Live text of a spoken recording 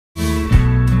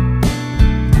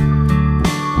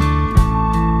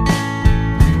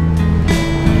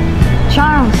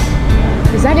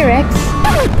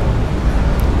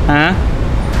Huh?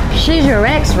 She's your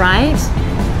ex, right?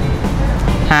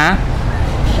 Huh?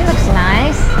 She looks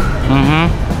nice. Mm-hmm.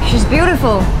 She's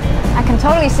beautiful. I can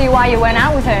totally see why you went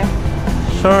out with her.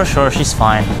 Sure, she's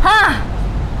fine. Huh?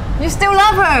 You still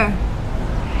love her?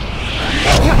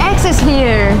 Your ex is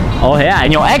here. Oh yeah,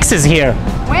 and your ex is here.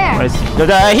 Where?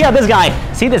 Here, this guy.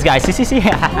 See this guy, see. Who's he?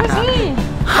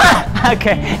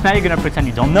 Okay, now you're gonna pretend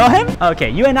you don't know him? Okay,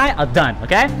 you and I are done,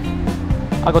 okay?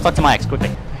 I'll go talk to my ex,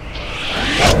 quickly.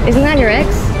 Isn't that your ex?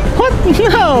 What?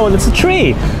 No, that's a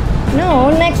tree. No,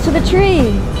 next to the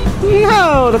tree.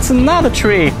 No, that's another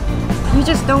tree. You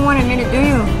just don't want to admit it, do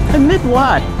you? Admit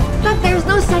what? That there's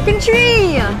no second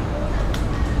tree.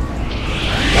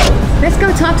 Let's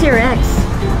go talk to your ex.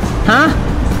 Huh?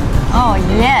 Oh,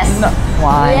 yes. No.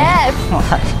 Why? Yes.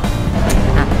 What?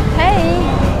 Hey.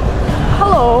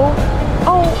 Hello.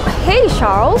 Oh, hey,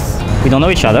 Charles. We don't know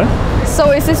each other.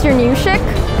 So is this your new chick?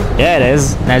 Yeah, it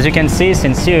is. And as you can see,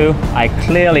 since I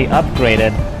clearly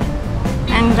upgraded.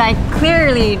 And I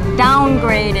clearly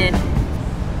downgraded.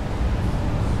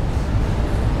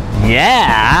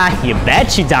 Yeah, you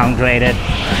bet she downgraded.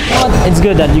 But it's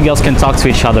good that you girls can talk to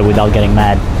each other without getting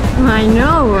mad. I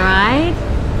know, right?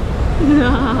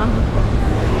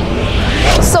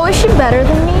 So is she better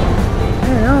than me? I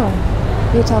don't know.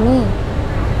 You tell me.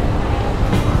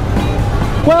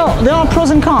 Well, there are pros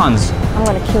and cons. I'm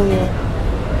gonna kill you.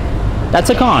 That's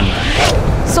a con.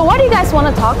 So why do you guys want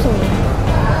to talk to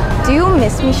me? Do you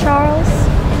miss me, Charles?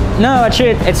 No,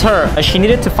 actually, it's her. She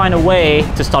needed to find a way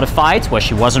to start a fight where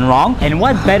she wasn't wrong. And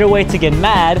what better way to get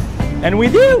mad than we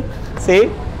do? See?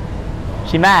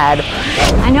 She mad.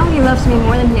 I know he loves me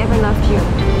more than he ever loved you.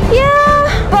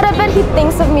 Yeah, but I bet he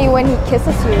thinks of me when he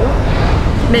kisses you.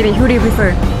 Baby, who do you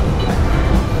prefer?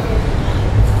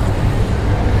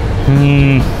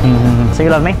 So you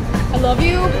love me? I love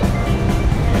you.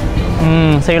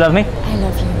 So you love me? I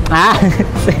love you. Ah!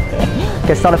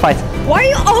 Okay, start a fight. Why are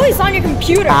you always on your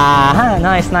computer?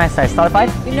 Nice. Start a fight?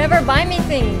 You never buy me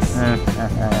things.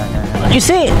 You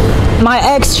see, my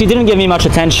ex, she didn't give me much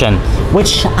attention,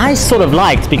 which I sort of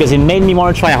liked because it made me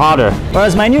want to try harder.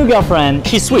 Whereas my new girlfriend,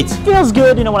 she's sweet. Feels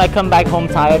good, when I come back home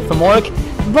tired from work,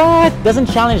 but doesn't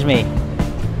challenge me.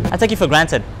 I take you for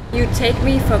granted. You take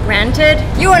me for granted?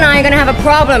 You and I are gonna have a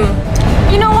problem.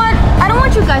 You know what? I don't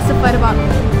want you guys to fight about me.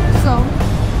 So,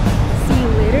 see you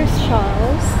later,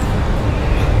 Charles.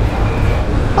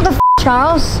 What the f,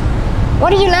 Charles?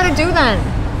 What did you let her do then?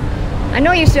 I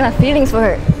know you still have feelings for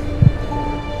her.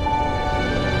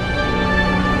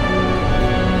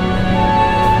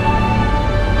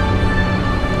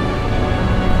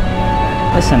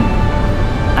 Listen,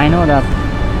 I know that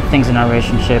things in our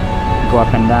relationship go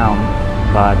up and down,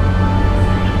 but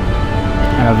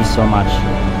I love you so much,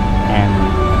 and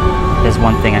there's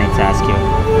one thing I need to ask you.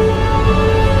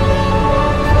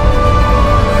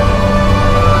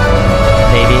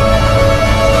 Baby,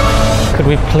 could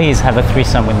we please have a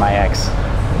threesome with my ex?